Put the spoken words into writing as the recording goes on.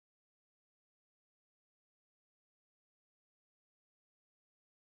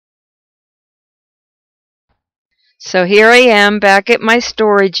So here I am back at my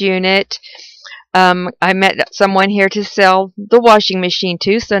storage unit. I met someone here to sell the washing machine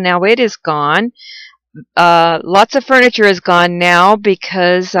to, so now it is gone. Lots of furniture is gone now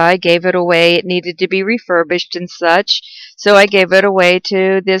because I gave it away. It needed to be refurbished and such. So I gave it away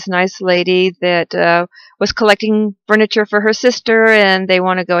to this nice lady that was collecting furniture for her sister, and they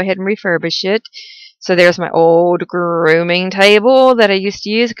want to go ahead and refurbish it. So there's my old grooming table that I used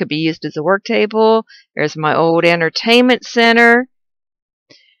to use. It could be used as a work table. There's my old entertainment center.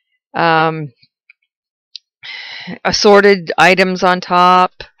 Assorted items on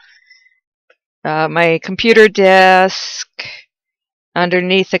top. My computer desk.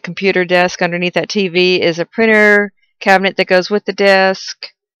 Underneath the computer desk, underneath that TV, is a printer cabinet that goes with the desk,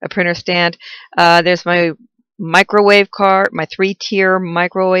 a printer stand. There's my microwave cart, my 3-tier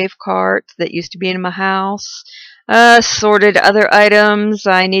microwave cart that used to be in my house. Sorted other items.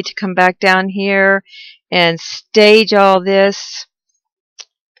 I need to come back down here and stage all this.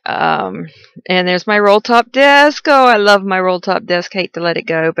 And there's my roll top desk. Oh, I love my roll top desk. Hate to let it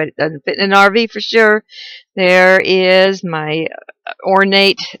go, but it doesn't fit in an RV for sure. There is my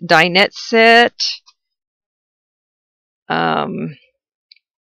ornate dinette set.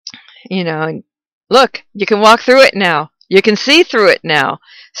 You know, and look, you can walk through it now. You can see through it now.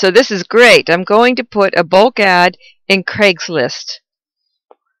 So this is great. I'm going to put a bulk ad in Craigslist.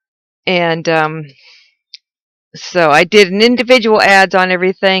 And so I did an individual ads on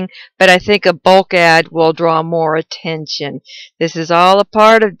everything, but I think a bulk ad will draw more attention. This is all a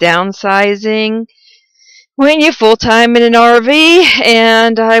part of downsizing when you're full-time in an RV,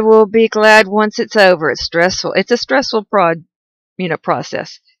 and I will be glad once it's over. It's stressful. It's a stressful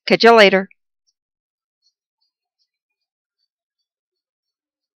process. Catch you later.